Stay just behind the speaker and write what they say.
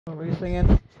What were you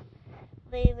singing?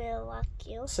 We will walk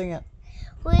you. Sing it.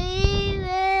 We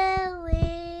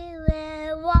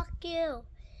will walk you.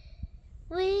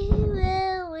 We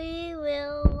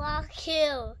will walk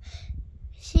you.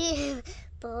 She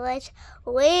boys,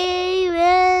 we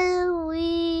will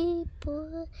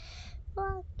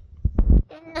walk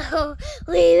you.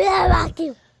 We will walk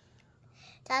you.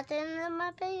 That's the end of my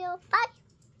video. Bye.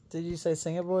 Did you say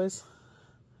sing it, boys?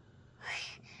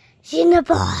 Sing it,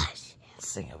 boys.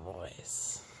 Sing it,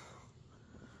 boys.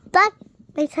 Bye.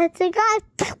 Make sense, guys.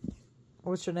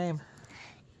 What's your name?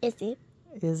 Izzy.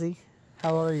 Izzy.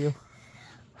 How old are you?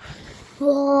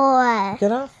 4.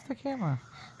 Get off the camera.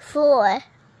 4.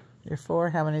 You're 4?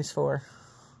 How many's 4?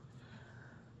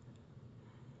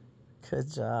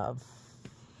 Good job.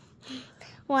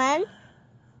 1,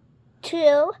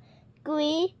 2,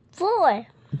 3, 4.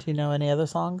 Do you know any other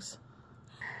songs?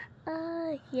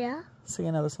 Yeah. Sing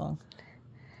another song.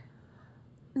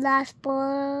 Last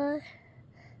boy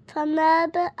from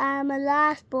I'm a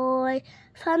last boy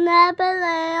from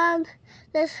Neverland.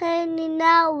 Just hanging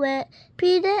out with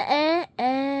Peter and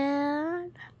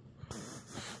Ann.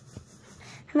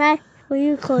 Will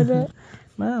you call it?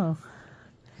 No.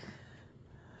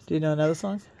 Do you know another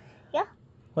song? Yeah.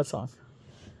 What song?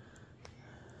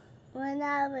 When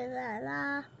I was a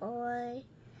last boy,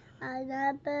 I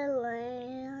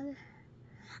Neverland.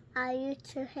 I used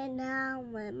to hang out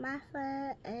with my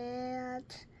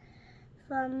friends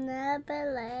from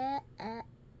Neverland.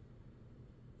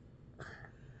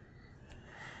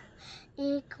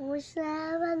 Equals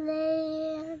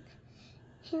Neverland.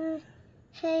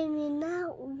 Hanging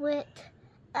out with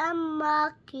a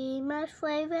monkey, my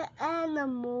favorite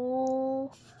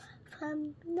animal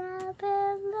from Neverland.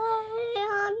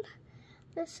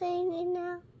 Just hanging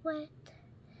out with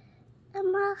a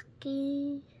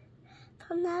monkey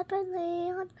from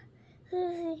Neverland.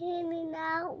 Who's hanging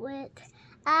out with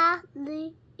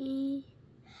Ali.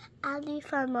 Ali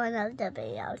from one of the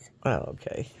videos. Oh,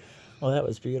 okay. Well, that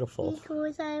was beautiful.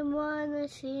 Because I wanna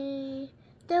see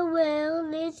the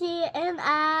world, Lizzie and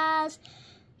us.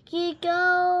 You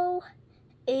go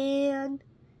and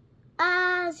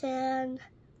us and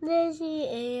Lizzie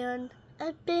and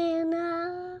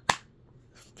Abina.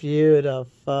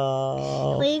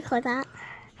 Beautiful. What do you call that?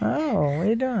 Oh, what are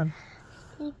you doing?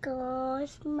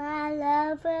 Equals my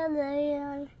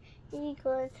Neverland.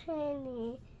 Equals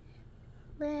Henny.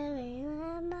 Living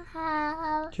in the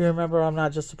house. Do you remember I'm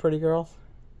Not Just a Pretty Girl?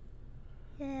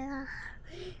 Yeah.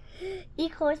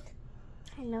 Equals.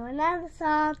 I know another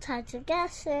song. Try to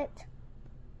guess it.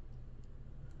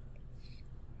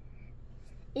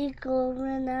 Equal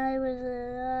when I was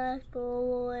a lost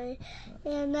boy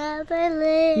and never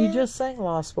lived. You just sang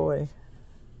Lost Boy.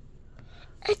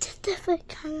 It's a different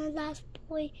kind of Lost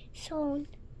Boy song.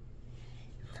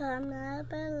 From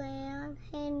Neverland,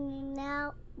 hanging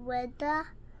out with the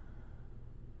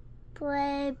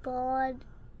playboard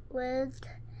with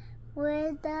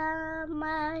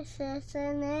my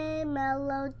sister named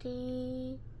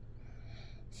Melody.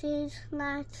 She's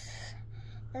nice,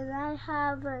 and I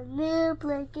have a new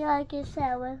blanket I can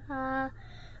share with her.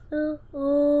 Ooh,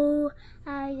 ooh,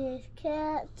 I just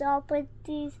can't stop with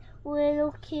these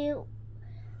little cute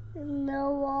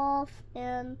no off,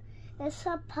 and it's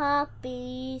a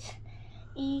puppies.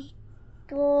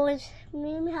 Eagles,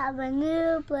 maybe have a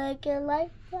new blanket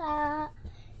like that,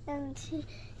 and she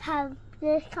have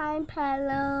this kind of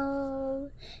pillow,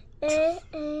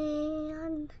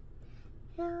 and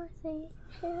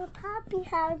her puppy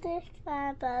have this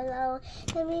kind of pillow,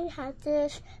 and we have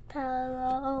this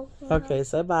pillow. Okay,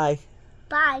 say bye.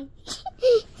 Bye.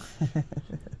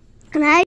 And I